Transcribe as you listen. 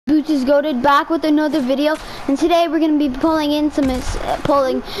Boots is goated back with another video, and today we're gonna be pulling some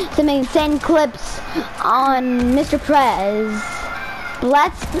insane clips on Mr. Prez.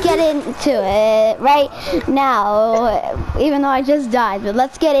 Let's get into it right now, even though I just died, but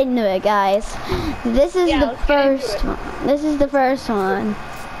let's get into it, guys. This is the first one. This is the first one.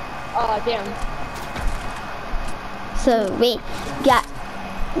 Oh, damn. So we got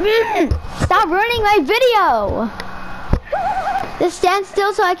stop ruining my video. Just stand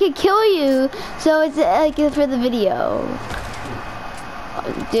still so I can kill you. So it's like for the video.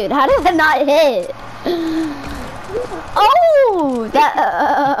 Oh, dude, how did that not hit? Oh, that.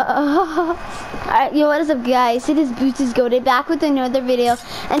 Alright, yo, what is up, guys? It is Boots is Goated back with another video,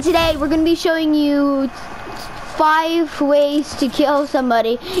 and today we're gonna be showing you 5 ways to kill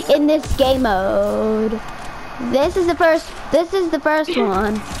somebody in this game mode. This is the first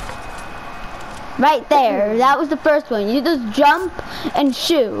one. Right there, that was the first one. You just jump and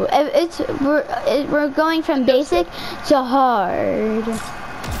shoot. We're going from basic to hard.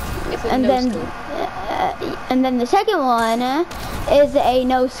 And then the second one is a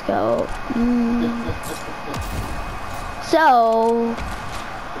no scope. So,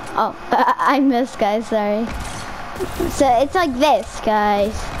 oh, I missed, guys. Sorry. So it's like this,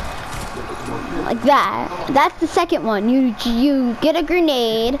 guys. Like that. That's the second one. You get a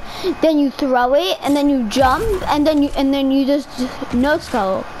grenade, then you throw it, and then you jump, and then you just no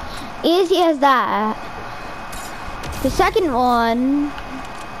scope. Easy as that. For the second one,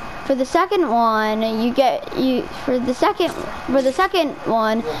 you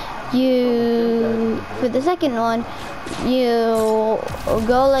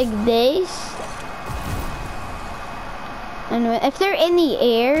go like this. And if they're in the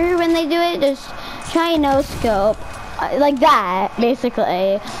air when they do it, just try no scope, like that,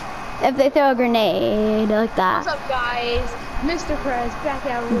 basically. If they throw a grenade, like that. What's up, guys? Mr. Prez back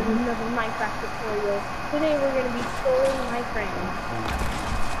out with another Minecraft tutorial. Today we're gonna be trolling my friend.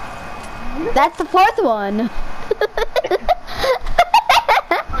 That's the 4th one.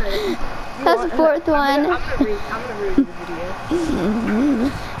 That's the 4th one. I'm gonna read the video.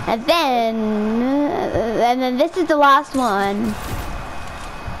 And then this is the last one.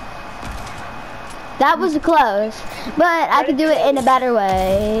 That was close, but I could do it in a better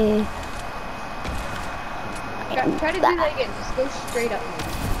way. Try to do that again. Just go straight up.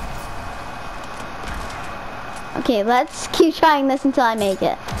 Okay, let's keep trying this until I make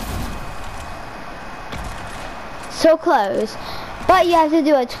it. So close, but you have to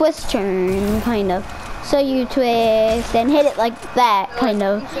do a twist turn, kind of. So you twist and hit it like that, kind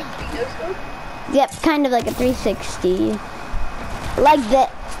of. Yep, kind of like a 360. Like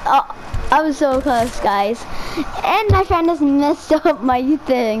that. Oh, I was so close, guys. And my friend just messed up my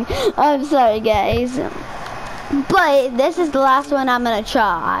thing. I'm sorry, guys. But this is the last one I'm gonna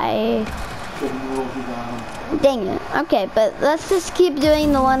try. Dang it. Okay, but let's just keep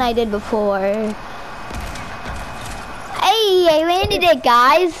doing the one I did before. Hey, I landed it,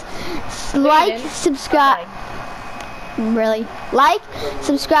 guys. Like, subscribe. Really? Like,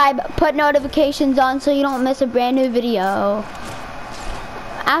 subscribe, put notifications on so you don't miss a brand new video.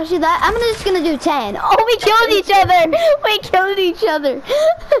 Actually, I'm just gonna do 10. Oh, we killed each other. We killed each other.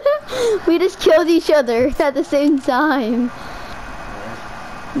 We just killed each other at the same time.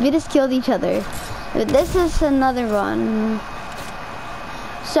 We just killed each other. But this is another one.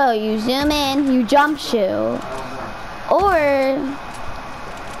 So you zoom in, you jump shoot. Or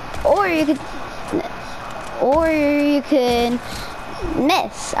you could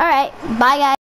miss. All right, bye, guys.